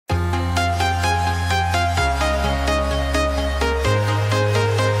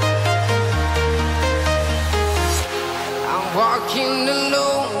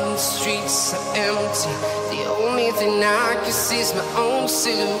thing I can see is my own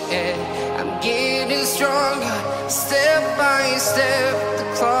silhouette. I'm getting stronger, step by step. The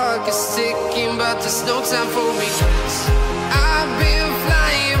clock is ticking, but there's no time for regrets. I've been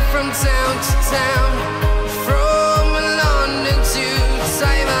flying from town to town, from London to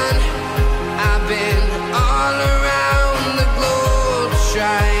Taiwan. I've been all around the globe,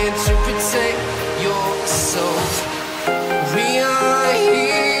 trying to protect your soul. We are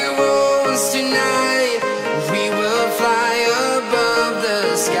heroes tonight. We will fly above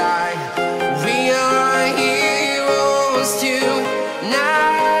the sky. We are heroes tonight.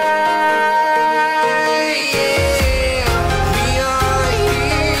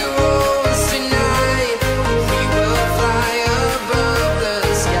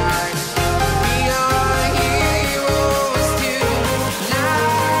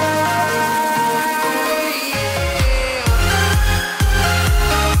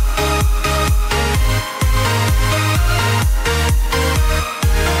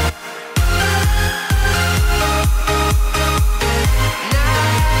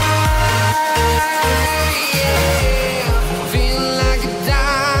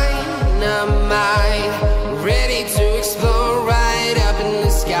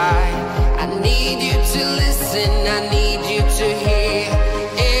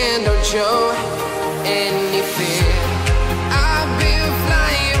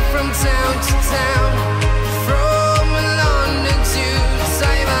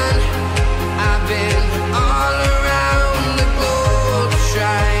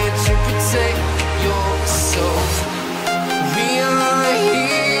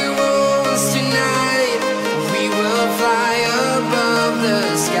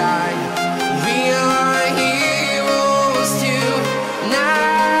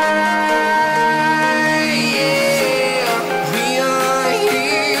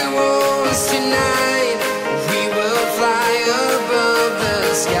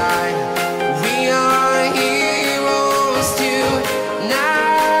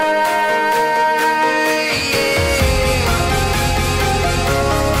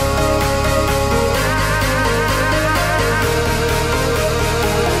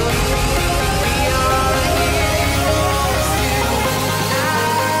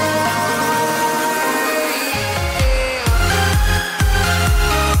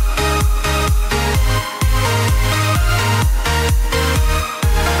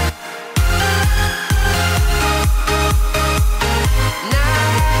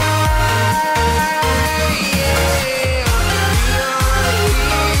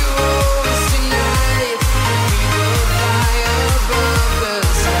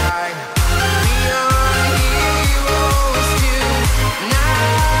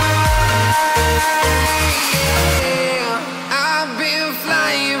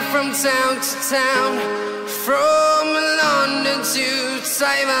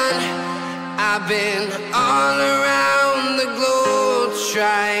 I've been all around the globe,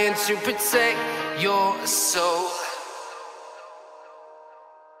 trying to protect your soul.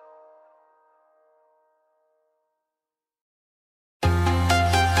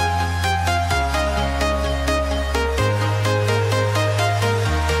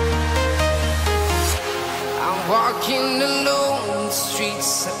 I'm walking alone, the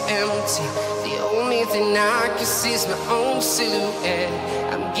streets are empty. The only thing I can see is my own silhouette.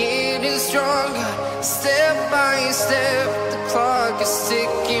 I'm getting stronger, step by step. The clock is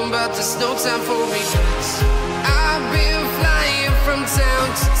ticking, but there's no time for regrets. I've been flying from town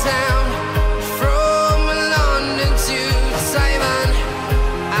to town,